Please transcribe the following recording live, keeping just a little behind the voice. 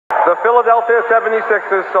The Philadelphia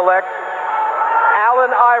 76ers select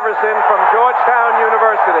Allen Iverson from Georgetown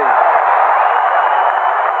University.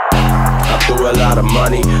 I threw a lot of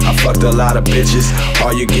money, I fucked a lot of bitches.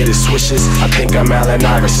 All you get is swishes. I think I'm Allen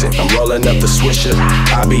Iverson. I'm rolling up the swisher.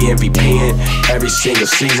 I be MVPing every single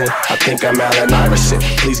season. I think I'm Allen Iverson.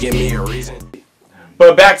 Please give me a reason.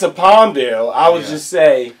 But back to Palmdale, I would just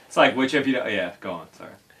say, it's like which if you don't, yeah, go on,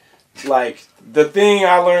 sorry. Like the thing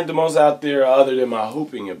I learned the most out there, other than my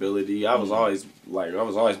hooping ability, I was always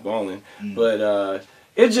balling. But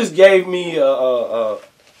it just gave me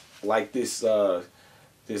like this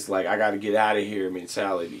like I got to get out of here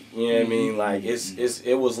mentality. You know what I mean? Like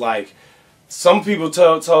it was like some people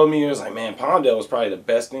told me, it was like, man, Palmdale was probably the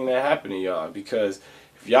best thing that happened to y'all, because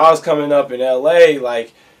if y'all's coming up in LA,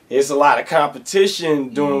 like it's a lot of competition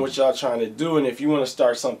doing what y'all trying to do, and if you want to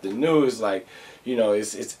start something new, it's like, you know,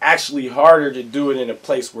 it's actually harder to do it in a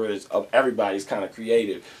place where everybody's kind of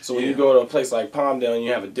creative. So when you go to a place like Palmdale and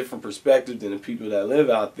you have a different perspective than the people that live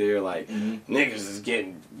out there, like niggas is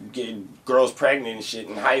getting girls pregnant and shit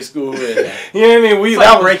in high school, and you know what I mean? It's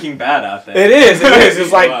like Breaking Bad out there. It is.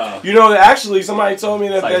 It's like, you know, actually somebody told me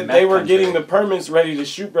that they were getting the permits ready to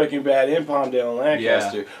shoot Breaking Bad in Palmdale and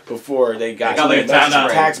Lancaster before they got like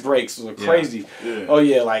tax breaks. It was crazy. Oh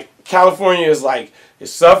yeah, like California is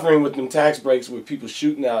suffering with them tax breaks with people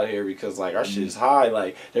shooting out here, because like our shit is high.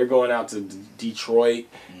 Like they're going out to Detroit,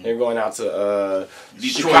 they're going out to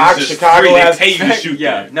Chicago has pay you to shoot.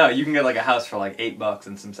 No, you can get like a house for like $8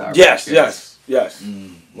 and some sour. Yes.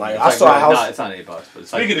 Like I saw a house. No, it's not $8, but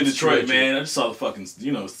it's speaking of Detroit, man, I just saw the fucking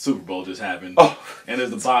Super Bowl just happened. And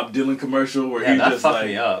there's the Bob Dylan commercial where he just fucked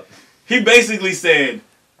me up. He basically said,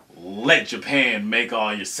 "Let Japan make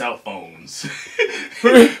all your cell phones."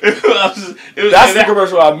 That's the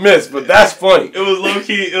commercial I missed, but that's funny. It was low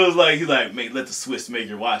key. It was like, he's like, let the Swiss make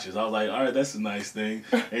your watches. I was like, all right, that's a nice thing.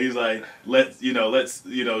 And he's like, let's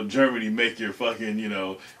Germany make your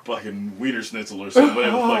fucking fucking Wiener Schnitzel or something,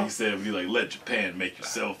 whatever the fuck he said. But he's like, let Japan make your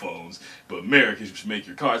cell phones, but America should make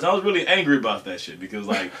your cars. I was really angry about that shit, because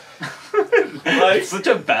like such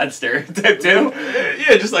a bad stereotype too.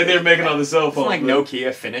 Yeah, just like they're making all the cell phones. It's like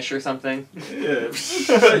Nokia Finnish or something. Yeah.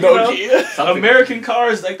 Nokia. American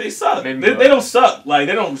cars, like, they suck. They don't suck. Like,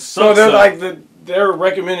 they don't suck. So they're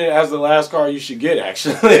recommended as the last car you should get,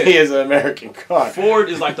 actually, is an American car. Ford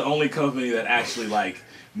is like the only company that actually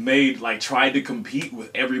tried to compete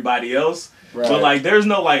with everybody else. Right. But like there's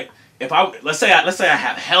no let's say I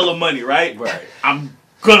have hella money, right? I'm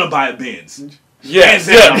gonna buy a Benz. Yes,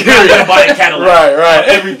 I'm gonna buy a Cadillac. Right.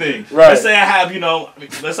 Everything. Right. Let's say I have,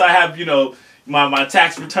 my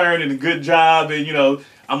tax return and a good job, and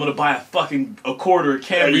I'm gonna buy a quarter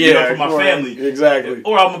Camry, for my family. Exactly.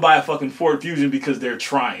 Or I'm gonna buy a fucking Ford Fusion because they're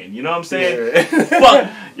trying. You know what I'm saying? Fuck.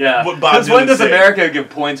 Because when does America give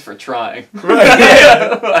points for trying?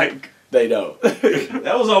 Right. They don't.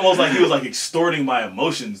 That was almost like he was like extorting my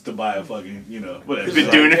emotions to buy a fucking, whatever. He's been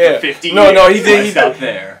doing it for 50 years. No, he did. He's up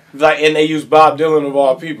there. And they used Bob Dylan of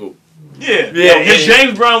all people. If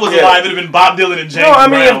James Brown was alive, it'd have been Bob Dylan and James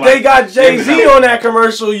Brown. No, I mean, if they got Jay-Z on that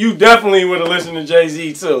commercial, you definitely would have listened to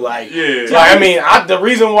Jay-Z too. I mean, the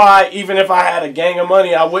reason why, even if I had a gang of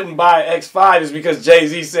money, I wouldn't buy an X5 is because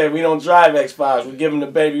Jay-Z said we don't drive X5s, we give them to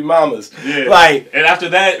baby mamas. And after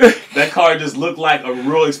that car just looked like a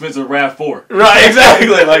real expensive RAV4. Right, exactly.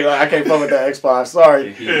 like I can't fuck with that X5.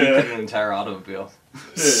 Sorry. He took an entire automobile.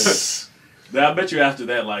 I bet you after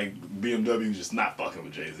that, BMW just not fucking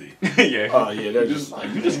with Jay-Z. They're just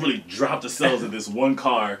you just really dropped the sales of this one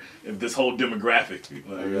car of this whole demographic.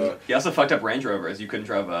 He also fucked up Range Rovers. You couldn't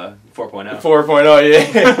drive a 4.0.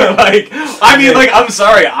 4.0, I'm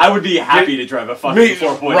sorry. I would be happy to drive a fucking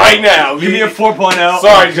 4.0 right now. Give me a 4.0.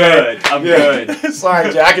 Sorry, Jay. I'm good.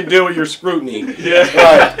 Sorry, Jay. I can deal with your scrutiny.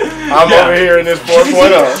 I'm over here in this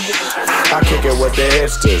 4.0. I kick it with the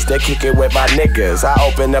hipsters, they kick it with my niggas. I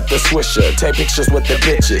open up the swisher, take pictures with the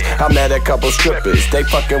bitches. I met a couple strippers, they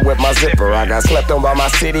fucking with my zipper. I got slept on by my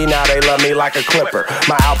city, now they love me like a clipper.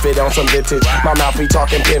 My outfit on some vintage, my mouth be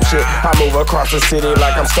talking pimp shit. I move across the city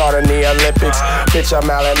like I'm starting the Olympics. Bitch, I'm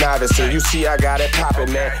Allen Iverson, you see I got it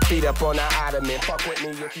poppin', man. Feet up on the ottoman, fuck with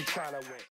me if you tryna win.